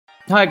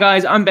Hi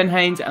guys, I'm Ben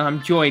Haynes and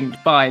I'm joined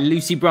by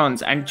Lucy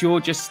Bronze and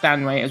Georgia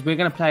Stanway as we're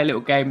going to play a little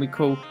game we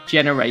call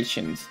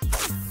Generations.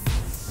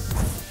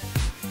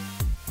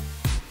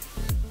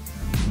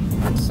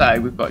 So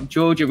we've got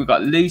Georgia, we've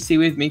got Lucy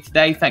with me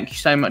today. Thank you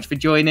so much for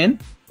joining.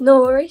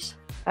 No worries.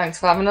 Thanks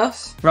for having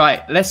us.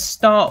 Right, let's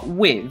start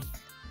with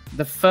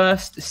the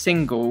first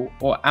single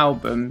or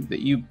album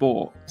that you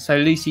bought. So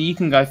Lucy, you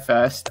can go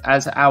first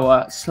as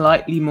our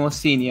slightly more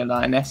senior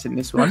lioness in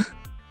this one.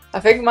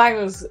 I think mine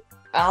was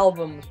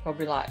albums,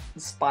 probably like the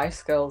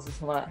Spice Girls or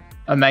something.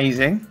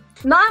 Amazing.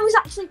 Mine was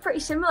actually pretty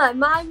similar.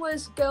 Mine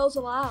was Girls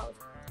Aloud.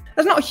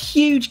 There's not a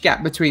huge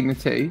gap between the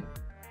two.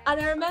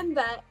 And I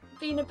remember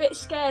being a bit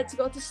scared to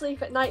go to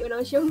sleep at night when I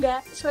was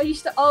younger, so I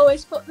used to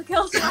always put the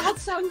Girls Aloud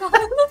song on.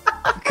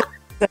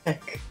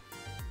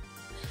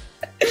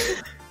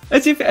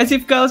 As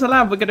if Girls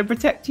Aloud were going to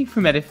protect you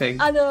from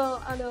anything. I know.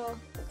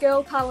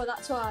 Girl power,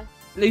 that's why.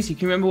 Lucy,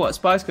 can you remember what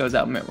Spice Girls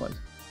album it was?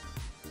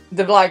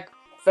 The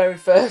very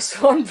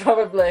first one,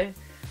 probably.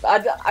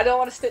 But I don't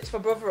want to stitch my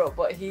brother up,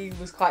 but he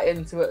was quite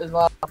into it as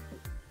well.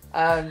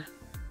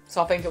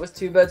 So I think it was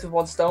Two Birds with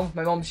One Stone.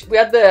 My mum, we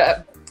had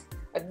the.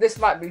 This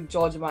might be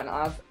Georgia might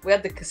not have. We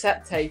had the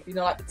cassette tape,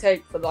 like the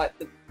tape for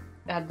it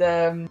had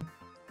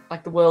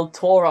the world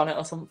tour on it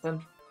or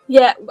something.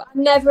 Yeah, I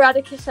never had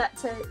a cassette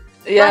tape.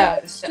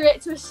 Yeah, straight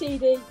to a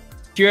CD.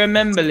 Do you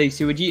remember,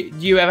 Lucy? Do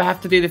you ever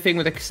have to do the thing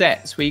with the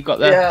cassettes where you got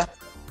the? Yeah,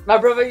 my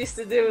brother used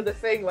to do the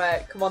thing where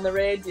it come on the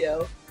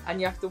radio and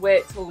you have to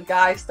wait till the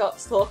guy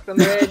starts talking on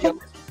the radio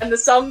and the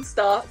song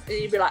starts and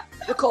you'd be like,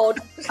 record.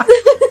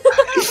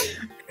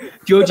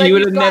 Georgia, you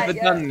will have never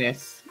done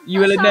this. You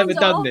will have never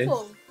done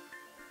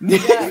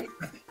this. Yeah,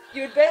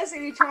 you would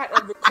basically try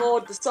to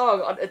record the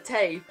song on a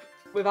tape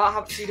without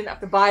having. So you didn't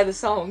have to buy the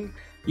song.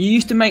 You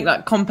used to make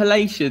like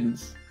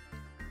compilations.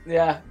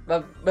 Yeah,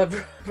 my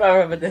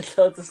brother did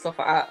loads of stuff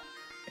like that.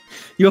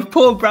 Your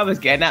poor brother's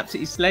getting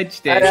absolutely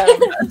sledged in.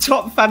 A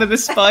top fan of the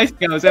Spice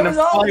Girls and a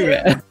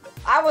pirate.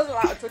 I wasn't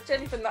allowed to touch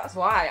anything, that's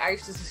why. I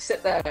used to just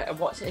sit there and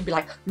watch it and be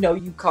like, no,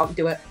 you can't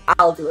do it.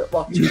 I'll do it,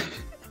 watch it.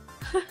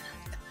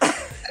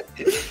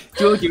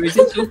 Georgia, is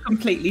this all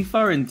completely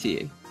foreign to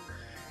you?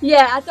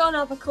 Yeah, I don't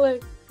have a clue.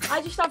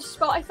 I just have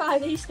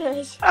Spotify these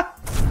days.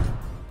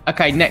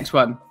 Okay, next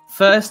one.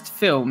 First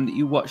film that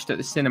you watched at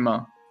the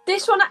cinema.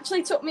 This one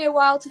actually took me a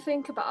while to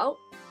think about,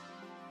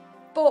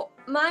 but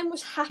mine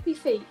was Happy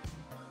Feet.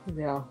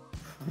 Yeah.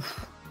 I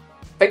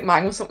think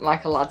mine was something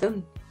like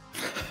Aladdin.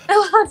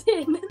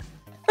 Aladdin?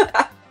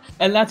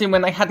 Aladdin,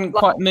 when they hadn't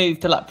quite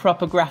moved to like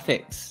proper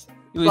graphics.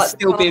 It was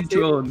still being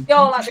drawn.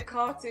 Yeah, like the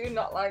cartoon,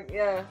 not like,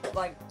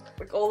 like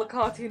all the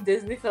cartoon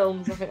Disney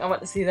films. I think I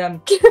went to see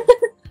them.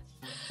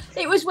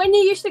 It was when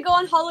you used to go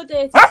on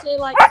holiday to say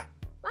like, wow.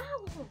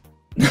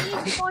 You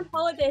used to go on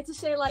holiday to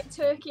say like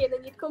Turkey, and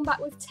then you'd come back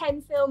with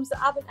 10 films that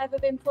haven't ever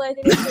been played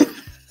in Italy.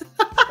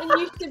 And you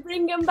used to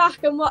bring them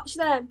back and watch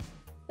them.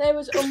 They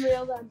was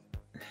unreal then.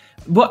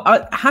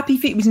 What? Happy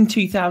Feet was in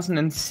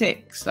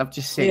 2006. I've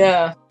just seen.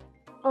 Yeah.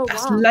 Oh,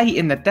 That's wow. late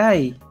in the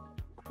day.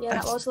 Yeah,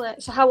 that was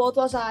late. So how old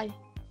was I?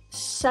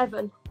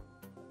 7.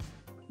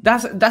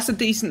 That's a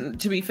decent.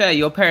 To be fair,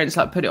 your parents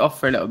like put it off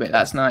for a little bit.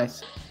 That's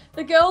nice.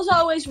 The girls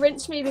always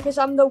rinse me because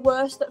I'm the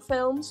worst at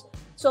films.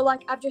 So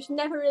like I've just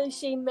never really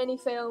seen many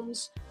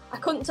films. I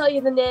couldn't tell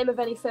you the name of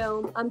any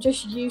film. I'm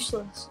just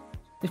useless.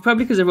 It's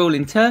probably because they're all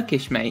in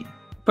Turkish, mate.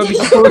 Probably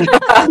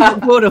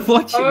bored of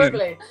watching.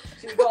 Probably.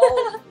 She's got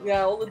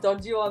all the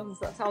dodgy ones.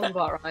 That sounds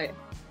about right.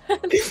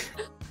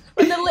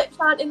 When the lips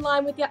aren't in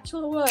line with the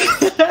actual word.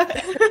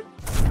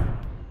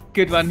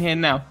 Good one here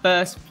now.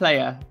 First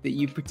player that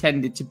you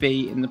pretended to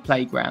be in the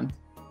playground.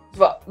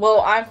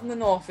 Well, I'm from the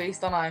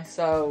northeast, aren't I?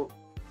 So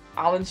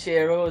Alan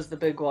Shearer was the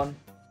big one.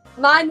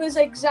 Mine was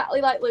exactly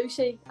like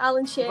Lucy,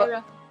 Alan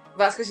Shearer.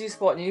 That's because you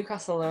support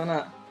Newcastle, isn't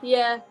it?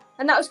 Yeah,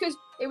 and that was because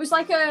it was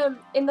like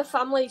in the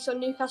family, so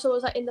Newcastle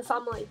was like in the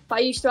family. But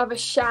I used to have I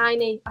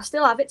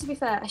still have it to be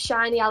fair, a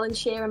shiny Alan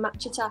Shearer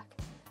match attack.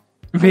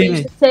 Really? I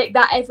used to take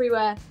that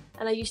everywhere,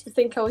 and I used to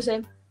think I was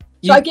him.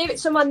 So I gave it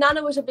to my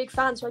nana, was a big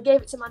fan, so I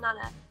gave it to my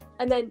nana.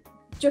 And then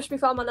just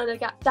before my nana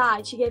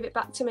died, she gave it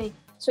back to me.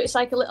 So it's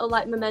like a little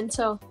like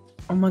memento.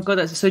 Oh my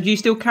god! So do you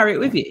still carry it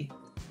with you?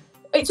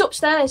 It's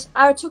upstairs.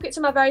 I took it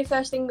to my very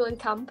first England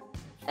camp,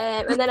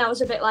 and then I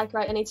was a bit like,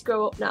 right, I need to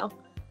grow up now.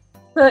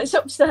 But it's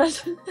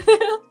upstairs.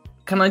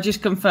 Can I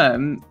just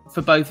confirm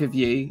for both of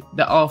you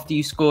that after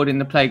you scored in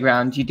the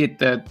playground, you did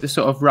the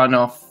sort of run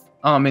off,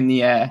 arm in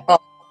the air? Oh,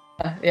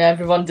 yeah,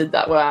 everyone did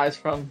that where I was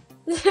from.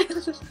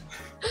 The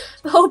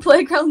whole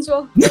playground's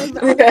walking.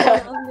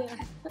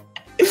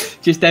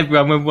 Just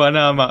everyone with one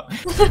arm up.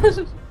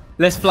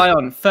 Let's fly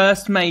on.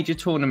 First major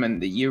tournament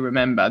that you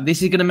remember.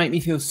 This is going to make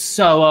me feel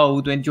so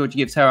old when Georgia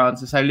gives her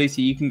answer. So,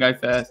 Lucy, you can go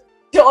first.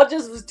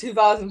 Georgia's was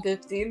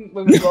 2015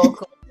 when we World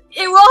Cup.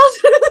 It was!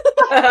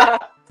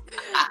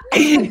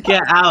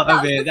 Get out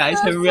of it. That is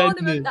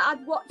horrendous. That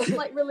I'd watched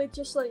like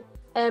religiously.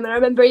 And I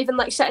remember even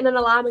like setting an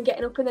alarm and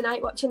getting up in the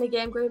night watching the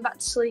game, going back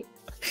to sleep.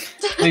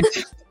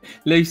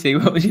 Lucy,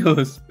 what was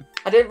yours?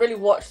 I didn't really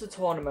watch the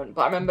tournament,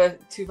 but I remember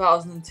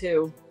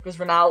 2002 because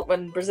Ronaldo,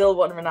 when Brazil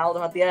won,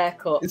 Ronaldo had the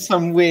haircut. It's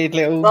some weird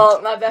little.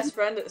 Well, my best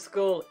friend at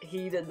school,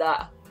 he did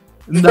that.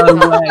 No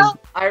way.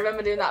 I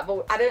remember doing that,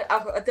 but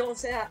I don't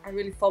say I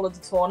really followed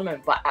the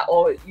tournament, but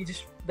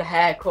the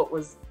haircut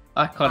was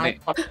Iconic.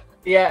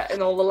 Yeah,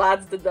 and all the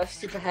lads did their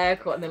stupid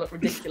haircut and they looked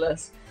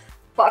ridiculous.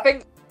 But I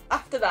think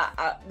after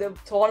that, the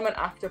tournament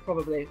after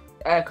probably,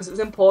 because it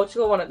was in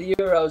Portugal, won at the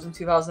Euros in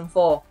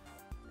 2004.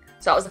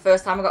 So that was the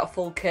first time I got a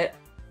full kit,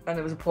 and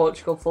it was a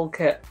Portugal full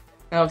kit.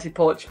 And obviously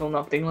Portugal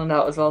knocked England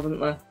out as well, didn't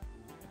they?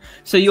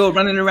 So you're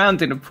running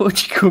around in a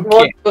Portugal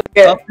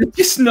kit. After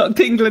just knocked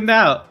England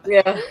out.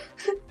 Yeah.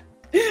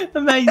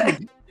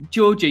 Amazing.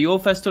 Georgia, your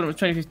first tournament was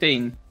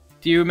 2015.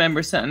 Do you remember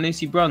a certain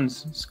Lucy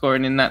Bronze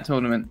scoring in that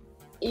tournament?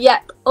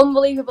 Yep,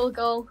 unbelievable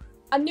goal.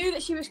 I knew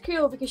that she was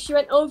cool because she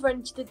went over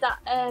and she did that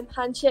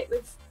handshake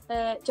with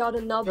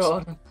Jordan Nobbs.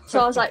 Jordan. So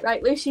I was like,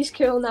 right, Lucy's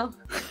cool now.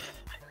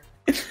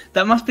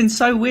 That must have been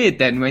so weird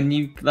then when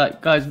you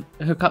guys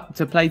hook up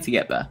to play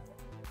together.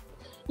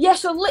 Yeah,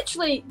 so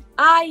literally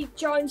I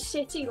joined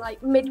City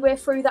like midway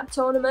through that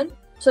tournament.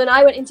 So then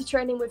I went into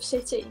training with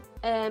City,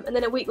 and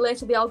then a week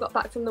later they all got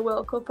back from the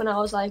World Cup, and I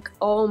was like,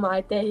 oh my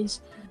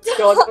days.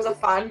 Georgia was a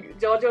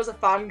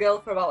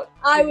fangirl for about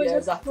 2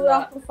 years after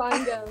that. I was a proper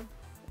fangirl.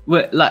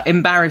 What, like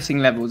embarrassing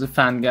levels of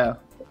fangirl?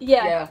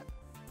 Yeah.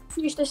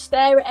 I used to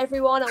stare at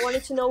everyone. I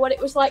wanted to know what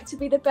it was like to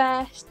be the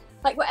best.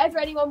 Like whatever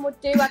anyone would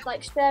do, I'd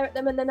like stare at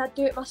them and then I'd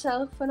do it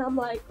myself. And I'm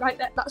like, right,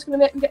 that's going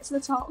to make me get to the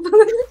top.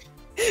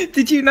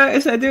 Did you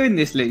notice her doing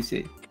this,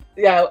 Lucy?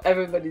 Yeah,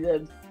 everybody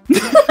did.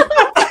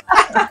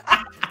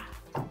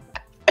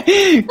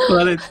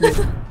 Quality.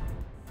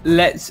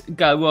 Let's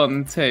go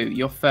on to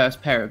your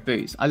first pair of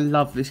boots. I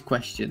love this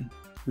question.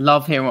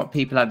 Love hearing what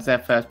people had as their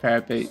first pair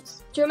of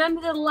boots. Do you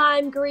remember the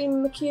lime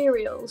green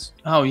Mercurials?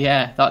 Oh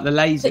yeah, like the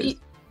lasers.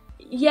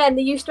 Yeah, and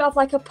they used to have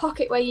like a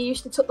pocket where you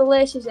used to tuck the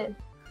laces in.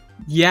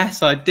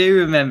 Yes, I do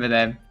remember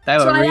them. They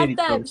were really I had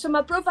them. cool. So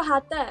my brother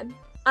had them,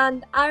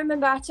 and I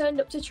remember I turned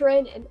up to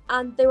training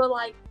and they were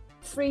like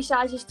 3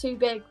 sizes too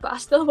big, but I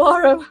still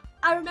wore them.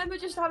 I remember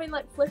just having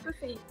like flipper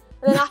feet.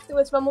 And then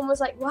afterwards, my mum was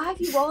like, why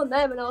have you worn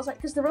them? And I was like,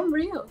 because they're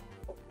unreal.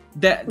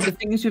 The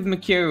thing is with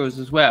Mercurials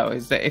as well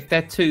is that if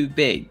they're too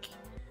big,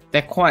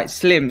 they're quite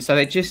slim, so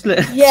they just look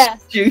stupid. Yeah.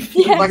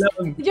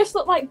 They just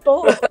look like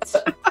boats.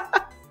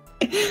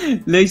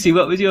 Lucy,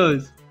 what was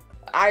yours?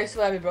 I used to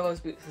wear my brother's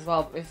boots as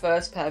well, but my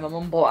first pair, my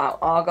mum bought out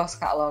Argos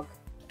catalogue.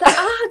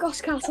 The Argos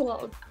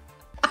catalogue?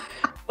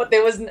 But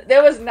there was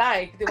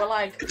Nike, they were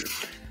like,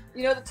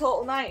 you know the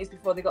Total 90s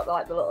before they got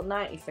the little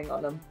 90 thing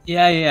on them?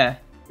 Yeah.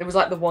 It was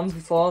like the ones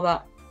before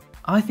that.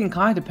 I think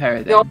I had a pair of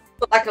them. They all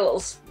got like a little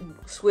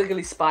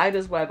squiggly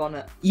spider's web on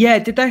it. Yeah,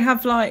 did they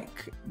have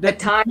like a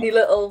tiny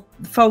little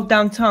fold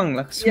down tongue,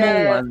 like a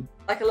small one?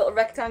 Like a little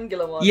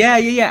rectangular one. Yeah,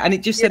 and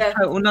it just said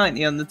Total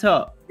 90 on the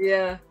top.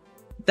 Yeah.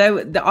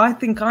 I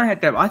think I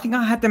had them. I think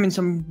I had them in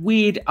some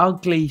weird,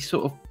 ugly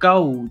sort of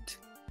gold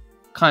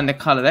kind of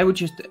colour. They were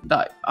just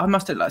like, I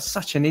must have like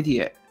such an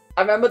idiot.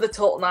 I remember the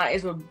Total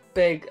 90s were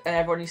big and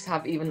everyone used to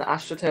have even the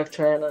AstroTurf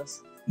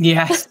trainers.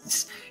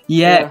 Yes,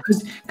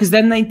 because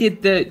then they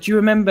did do you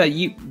remember,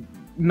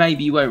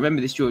 maybe you won't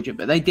remember this, Georgia,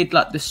 but they did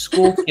like the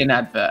Scorpion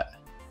advert.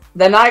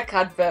 The Nike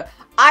advert.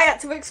 I had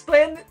to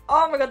explain,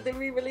 oh my god, they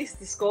re-released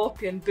the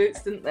Scorpion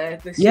boots, didn't they,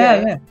 this year?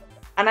 Yeah.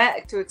 And I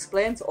had to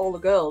explain to all the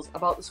girls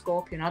about the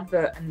Scorpion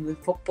advert and the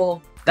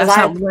football. That's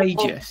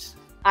outrageous.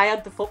 I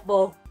had the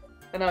football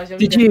when I was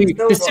younger. Did you?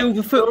 The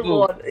silver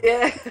football? One.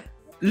 Yeah.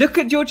 Look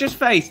at Georgia's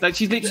face. Like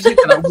she's literally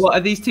sitting like, what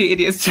are these two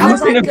idiots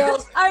talking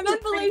about? I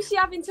remember Lucy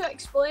having to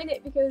explain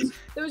it because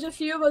there was a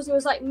few of us. There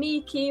was like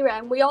me, Kira,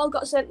 and we all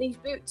got sent these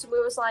boots, and we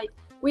was like,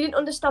 we didn't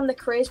understand the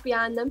craze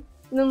behind them.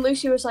 And then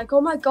Lucy was like, "Oh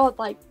my god,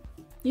 like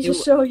you're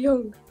so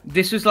young."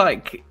 This was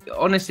like,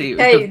 honestly,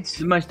 it was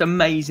the most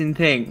amazing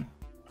thing.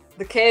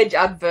 The Cage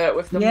advert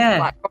with them,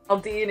 like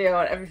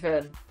Ronaldinho and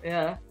everything.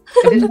 Yeah.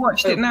 Have you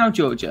watched it now,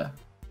 Georgia?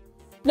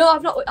 No,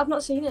 I've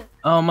not seen it.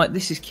 Oh my,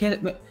 this is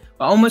killing me.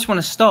 I almost want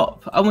to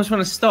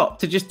stop.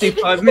 To just do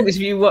 5 minutes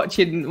of you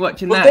watching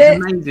that. It's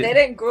amazing. They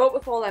didn't grow up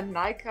with all them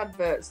Nike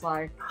adverts,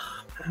 like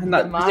at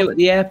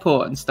the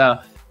airport and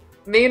stuff.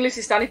 Me and Lucy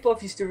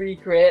Staniforth used to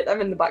recreate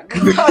them in the back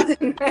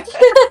garden.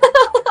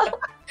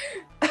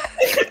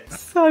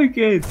 So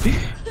good.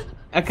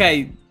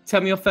 Okay, tell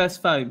me your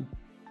first phone.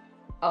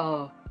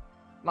 Oh,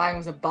 mine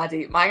was a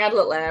baddie. Mine had a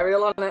little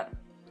aerial on it.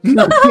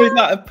 No,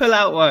 like a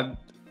pull-out one.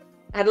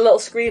 I had a little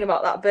screen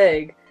about that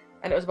big.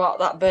 And it was about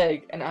that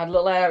big, and it had a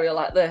little area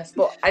like this.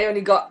 But I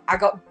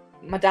got,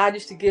 my dad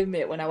used to give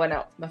me it when I went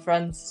out with my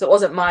friends. So it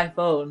wasn't my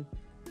phone.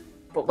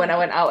 But when I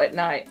went out at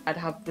night, I'd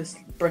have this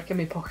brick in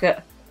my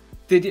pocket.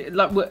 Did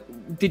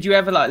you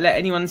ever like let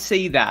anyone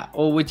see that?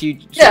 Or would you?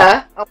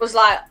 Yeah, I was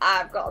like,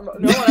 no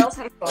one else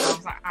had a phone. I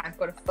was like, I've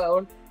got a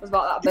phone. It was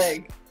about that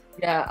big.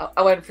 Yeah,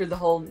 I went through the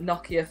whole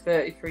Nokia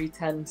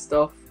 3310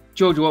 stuff.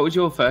 Georgia, what was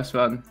your first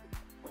one?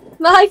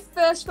 My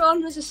first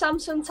one was a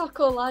Samsung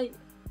Taco Light.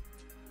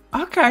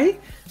 Okay,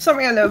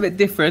 something a little bit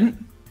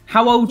different.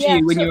 How old were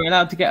you when you were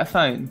allowed to get a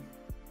phone?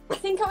 I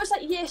think I was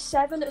like year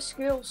 7 at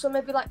school, so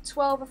maybe like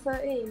 12 or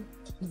 13.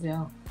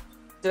 Yeah.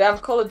 Did they have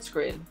a coloured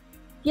screen?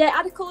 Yeah, it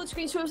had a coloured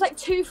screen, so it was like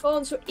 2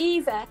 phones. So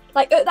either,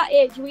 like at that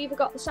age, you either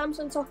got the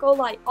Samsung Toco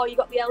Lite or you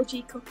got the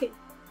LG Cookie.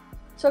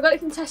 So I got it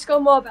from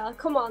Tesco Mobile.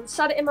 Come on,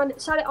 sat it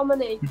on my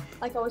knee.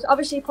 Like I was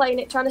obviously playing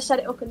it, trying to set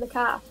it up in the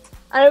car.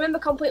 And I remember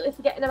completely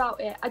forgetting about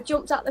it. I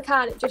jumped out the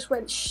car and it just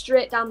went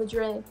straight down the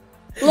drain.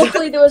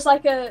 Luckily, there was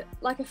like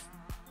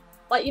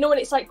you know when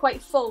it's like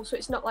quite full, so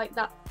it's not like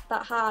that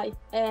high.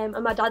 And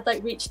my dad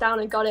like reached down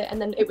and got it, and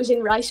then it was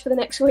in rice for the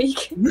next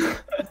week.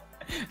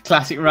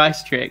 Classic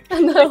rice trick. I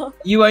know.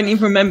 You won't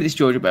even remember this,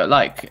 Georgia, but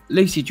like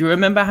Lucy, do you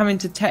remember having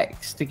to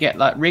text to get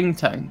like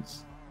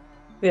ringtones?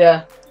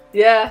 Yeah.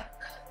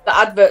 The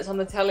adverts on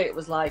the telly, it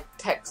was like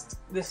text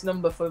this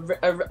number for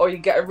or you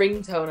get a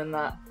ringtone and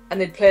that,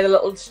 and they'd play the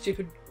little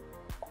stupid,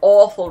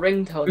 awful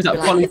ringtone. It was like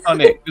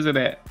polyphonic, wasn't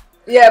it?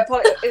 Yeah, it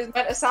was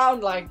meant to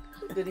sound like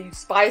the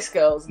Spice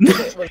Girls. And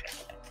it was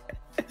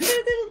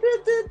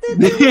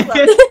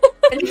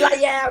and you're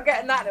like, yeah, I'm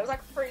getting that. And it was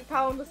like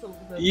 £3 or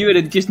something. You would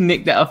have just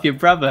nicked that off your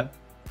brother.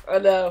 I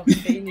know.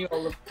 He knew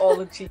all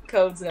the cheat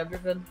codes and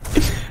everything.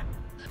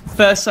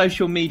 First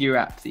social media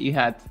app that you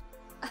had?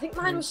 I think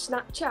mine was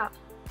Snapchat.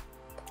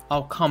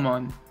 Oh, come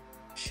on.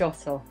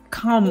 Shut up.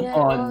 Come Yeah,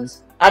 on. it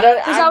was.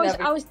 Because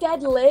I was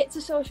dead late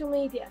to social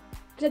media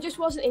because I just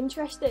wasn't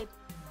interested.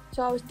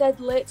 So I was dead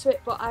late to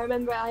it, but I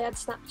remember I had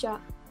Snapchat.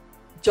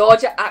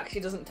 Georgia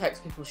actually doesn't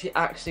text people. She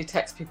actually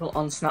texts people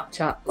on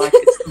Snapchat. Like,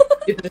 it's the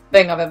stupidest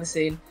thing I've ever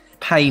seen.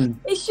 Pain.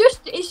 It's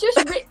just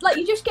like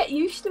you just get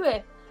used to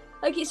it.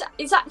 Like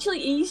it's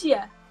actually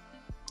easier.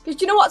 Because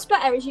do you know what's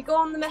better is you go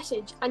on the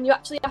message and you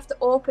actually have to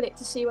open it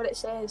to see what it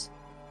says.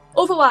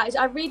 Otherwise,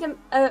 I read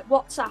a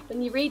WhatsApp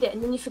and you read it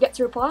and then you forget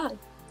to reply.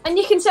 And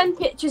you can send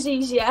pictures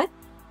easier.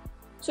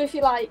 So if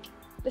you're like,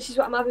 this is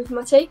what I'm having for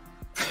my tea.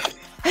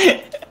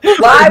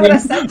 Why would I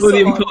send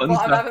someone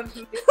what I'm having for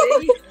my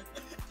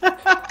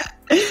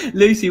tea?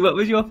 Lucy, what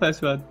was your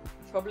first one?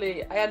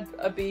 Probably, I had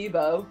a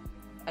Bebo,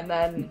 and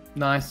then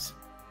Nice.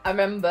 I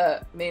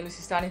remember me and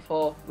Lucy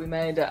Stanway, we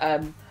made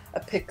a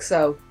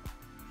Pixo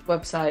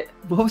website.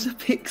 What was a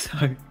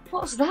Pixo?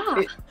 What's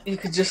that? You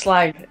could just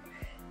like,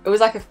 it was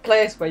like a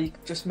place where you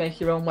could just make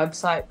your own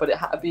website, but it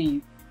had to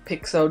be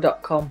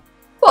pixo.com.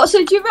 What?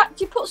 So do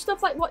you put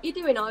stuff like what you're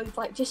doing, or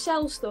like do you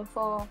sell stuff,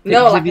 or?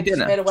 No, Pictures like of I your just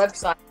dinner? made a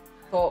website,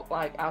 talk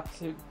like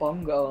absolute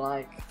bongo,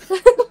 like.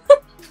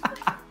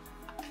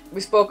 We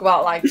spoke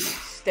about like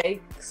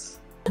steaks.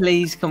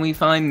 Please, can we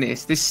find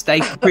this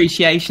steak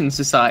appreciation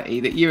society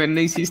that you and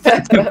Lucy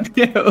started to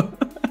build?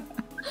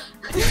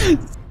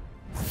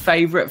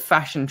 Favorite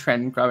fashion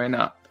trend growing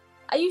up?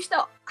 I used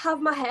to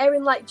have my hair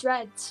in like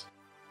dreads.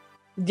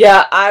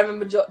 Yeah, I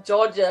remember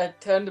Georgia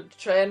turned up to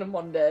training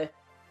one day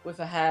with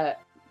her hair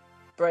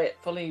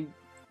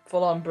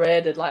full on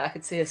braided, like I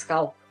could see her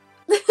scalp.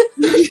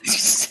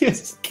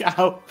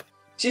 Scalp.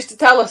 She used to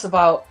tell us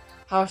about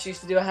how she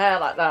used to do her hair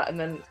like that, and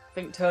then I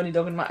think Tony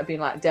Duggan might have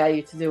been like, dare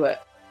you to do it.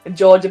 And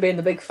Georgia being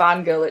the big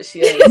fangirl that she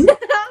is.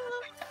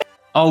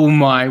 Oh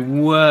my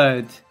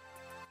word.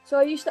 So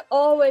I used to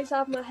always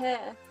have my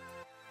hair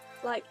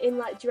like in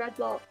like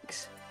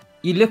dreadlocks.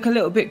 You look a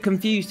little bit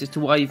confused as to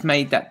why you've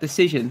made that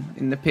decision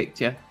in the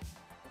picture.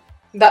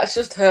 That's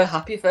just her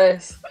happy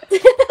face.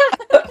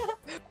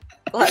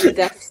 Like the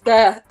death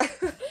stare.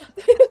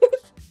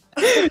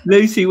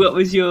 Lucy, what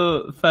was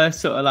your first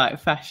sort of like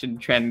fashion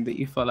trend that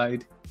you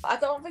followed? I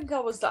don't think I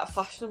was that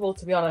fashionable,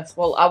 to be honest.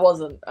 Well, I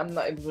wasn't. I'm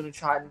not even going to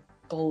try and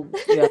pull.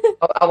 Yeah,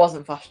 I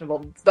wasn't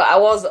fashionable, but I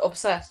was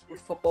obsessed with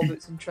football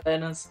boots and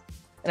trainers.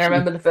 And I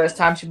remember the first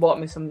time she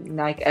bought me some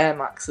Nike Air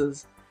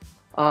Maxes.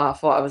 I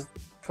thought I was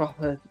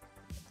proper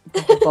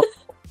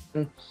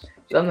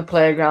on the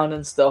playground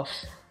and stuff.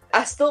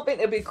 I still think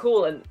it'd be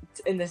cool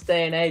in this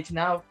day and age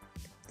now.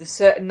 There's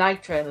certain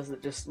Nike trainers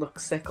that just look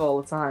sick all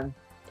the time.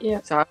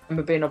 Yeah. So I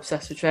remember being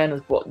obsessed with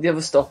trainers, but the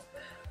other stuff,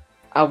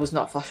 I was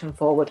not fashion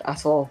forward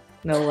at all.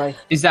 No way.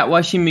 Is that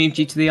why she moved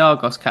you to the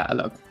Argos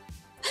catalogue?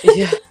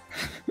 Yeah.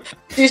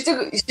 She used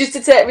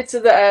to take me to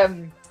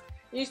the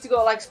you used to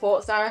go like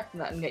Sports Direct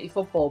and that and get your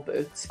football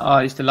boots. Oh,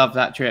 I used to love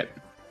that trip.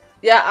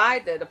 Yeah, I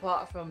did.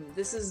 Apart from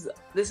this is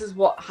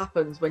what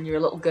happens when you're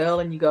a little girl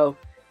and you go,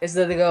 is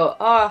that they go,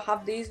 oh, I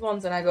have these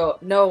ones, and I go,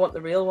 no, I want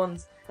the real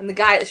ones. And the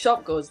guy at the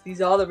shop goes,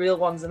 these are the real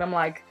ones, and I'm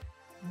like,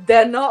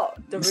 they're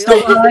not the real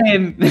Stop ones.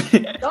 lying.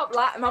 Stop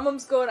lying. My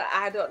mum's going,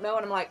 I don't know,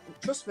 and I'm like,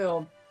 trust me,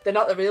 Mum, they're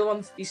not the real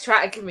ones. He's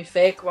trying to give me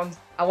fake ones.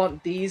 I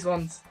want these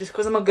ones. Just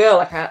because I'm a girl,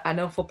 like I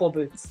know football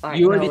boots. Like,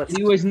 You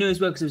always knew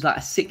as well because it was like a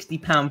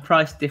 £60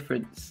 price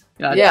difference.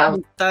 Like, yeah,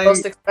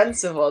 most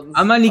expensive ones.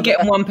 I'm only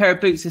getting one pair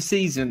of boots a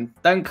season.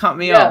 Don't cut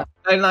me off.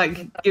 Don't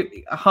like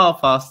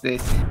half-ass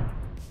this.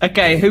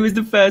 Okay, who was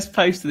the first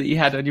poster that you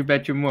had on your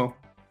bedroom wall?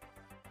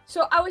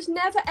 So I was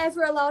never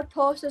ever allowed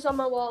posters on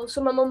my wall.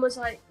 So my mum was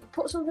like,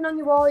 put something on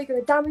your wall, you're going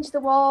to damage the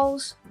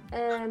walls.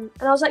 And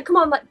I was like, come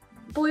on, like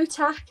blue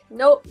tack.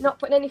 Nope, not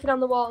putting anything on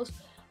the walls.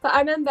 But I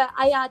remember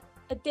I had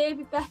a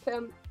David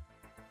Beckham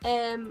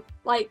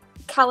like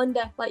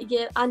calendar, like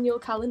your annual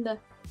calendar.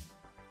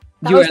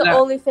 That was the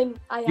only thing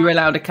I had. You were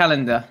allowed a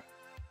calendar?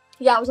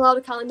 Yeah, I was allowed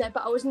a calendar,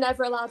 but I was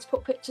never allowed to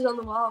put pictures on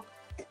the wall.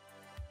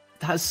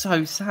 That's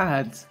so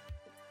sad.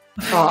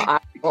 Oh, I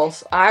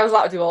was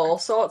allowed to do all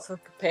sorts of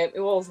paint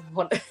my walls if I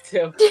wanted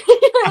to.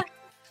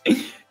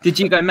 Did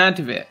you go mad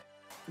with it?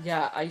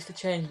 Yeah, I used to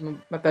change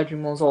my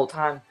bedroom walls all the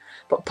time.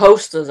 But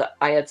posters,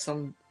 I had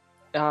some.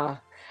 At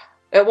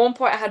one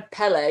point, I had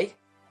Pele.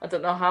 I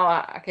don't know how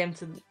I came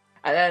to.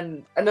 And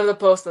then another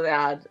poster they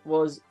had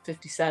was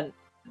 50 Cent.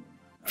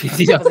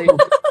 50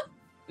 Cent?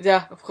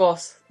 Yeah, of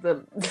course.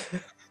 The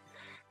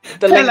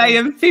Pele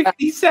and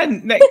 50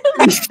 Cent next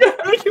to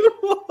each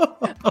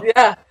other.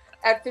 Yeah,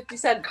 at 50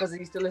 Cent because he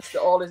used to listen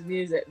to all his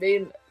music.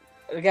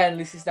 Again,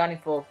 Lucy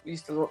Stanway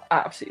used to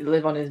absolutely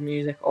live on his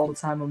music all the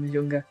time when I was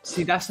younger.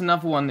 See, that's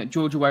another one that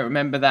Georgia won't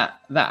remember,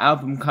 that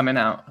album coming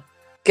out.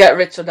 Get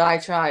Rich or Die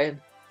Trying.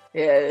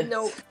 Yeah.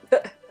 Nope.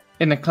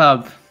 In the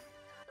club.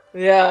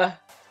 Yeah.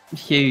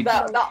 Huge.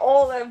 That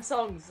all them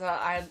songs,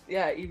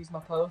 he was my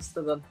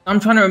poster then. I'm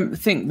trying to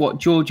think what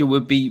Georgia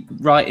would be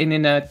writing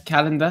in a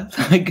calendar.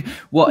 Like,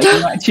 what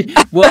did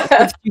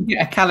you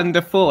get a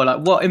calendar for?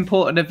 Like, what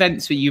important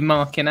events were you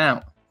marking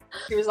out?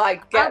 He was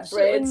like, get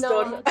braids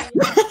done.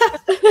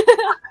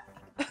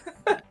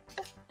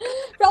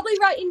 Probably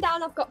writing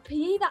down, I've got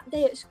PE that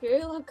day at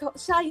school, I've got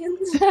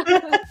science.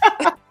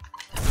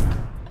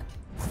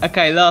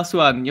 Okay, last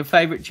one. Your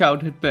favourite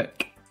childhood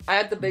book? I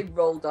had the big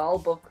Roald Dahl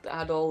book that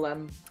had all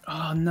them.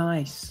 Oh,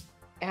 nice.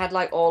 It had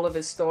like all of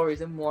his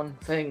stories in one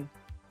thing.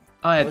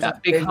 I had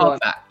that big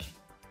hardback.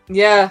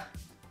 Yeah,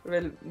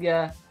 really.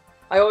 Yeah,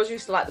 I always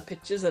used to like the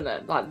pictures in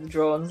it, like the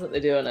drawings that they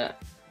do in it.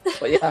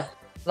 But yeah,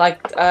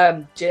 like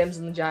James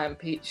and the Giant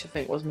Peach, I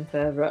think was my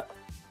favourite.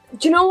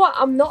 Do you know what?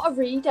 I'm not a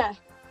reader,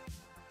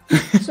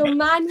 so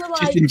mine were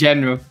like. Just in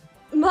general.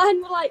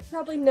 Mine were like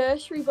probably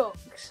nursery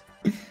books.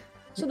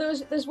 So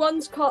there's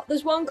one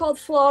called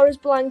Flora's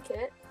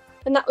Blanket.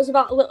 And that was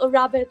about a little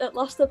rabbit that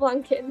lost the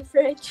blanket in the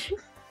fridge.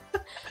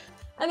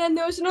 And then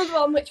there was another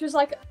one which was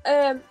like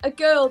a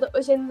girl that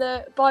was in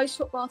the boys'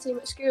 football team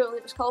at school, and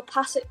it was called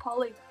Pass It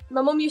Polly.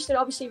 My mum used to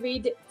obviously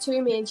read it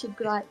to me, and she'd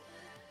be like,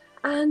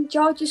 "And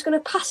Georgia's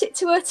going to pass it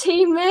to her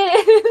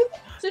teammate."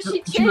 So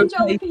she'd change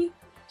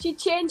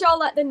all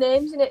like the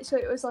names in it, so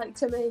it was like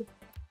to me.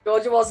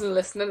 Georgia wasn't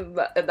listening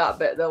at that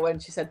bit though when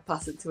she said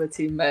 "pass it to her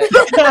teammate."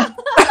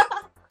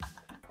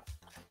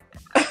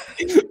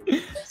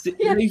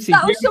 Yeah, Lucy,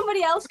 that was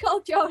somebody else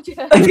called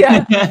Georgia.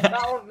 Yeah,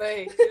 that was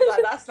me. She was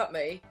like, that's not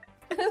me.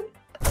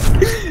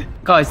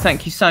 Guys,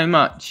 thank you so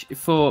much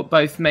for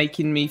both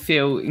making me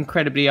feel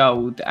incredibly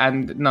old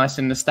and nice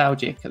and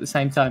nostalgic at the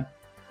same time.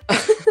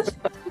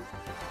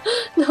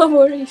 No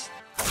worries.